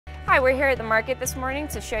Hi, we're here at the market this morning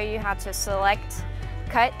to show you how to select,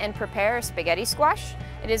 cut, and prepare a spaghetti squash.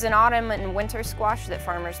 It is an autumn and winter squash that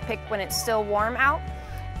farmers pick when it's still warm out.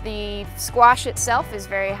 The squash itself is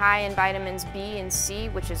very high in vitamins B and C,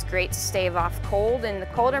 which is great to stave off cold in the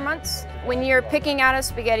colder months. When you're picking out a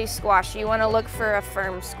spaghetti squash, you want to look for a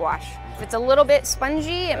firm squash. If it's a little bit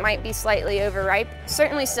spongy, it might be slightly overripe.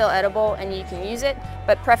 Certainly still edible and you can use it,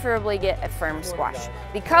 but preferably get a firm squash.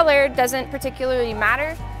 The color doesn't particularly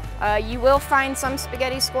matter. You will find some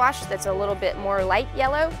spaghetti squash that's a little bit more light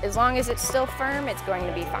yellow. As long as it's still firm, it's going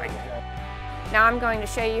to be fine. Now I'm going to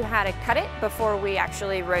show you how to cut it before we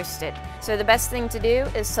actually roast it. So the best thing to do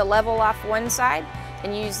is to level off one side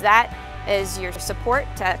and use that as your support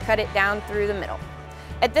to cut it down through the middle.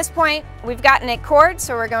 At this point, we've gotten it cored,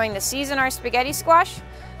 so we're going to season our spaghetti squash.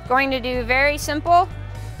 Going to do very simple,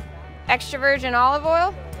 extra virgin olive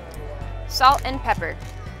oil, salt and pepper.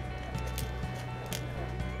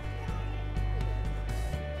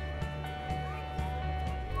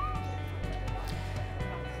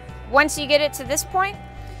 Once you get it to this point,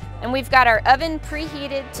 and we've got our oven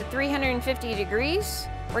preheated to 350 degrees,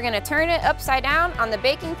 we're gonna turn it upside down on the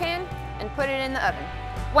baking pan and put it in the oven.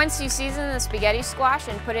 Once you season the spaghetti squash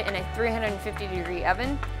and put it in a 350-degree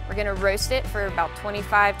oven, we're gonna roast it for about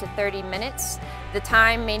 25 to 30 minutes. The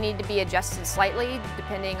time may need to be adjusted slightly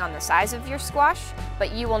depending on the size of your squash,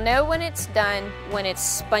 but you will know when it's done when it's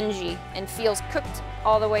spongy and feels cooked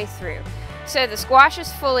all the way through. So the squash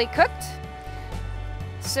is fully cooked.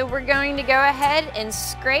 So we're going to go ahead and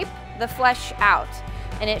scrape the flesh out,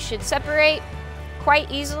 and it should separate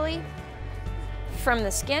quite easily from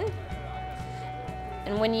the skin.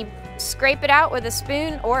 And when you scrape it out with a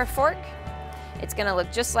spoon or a fork, it's going to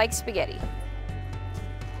look just like spaghetti.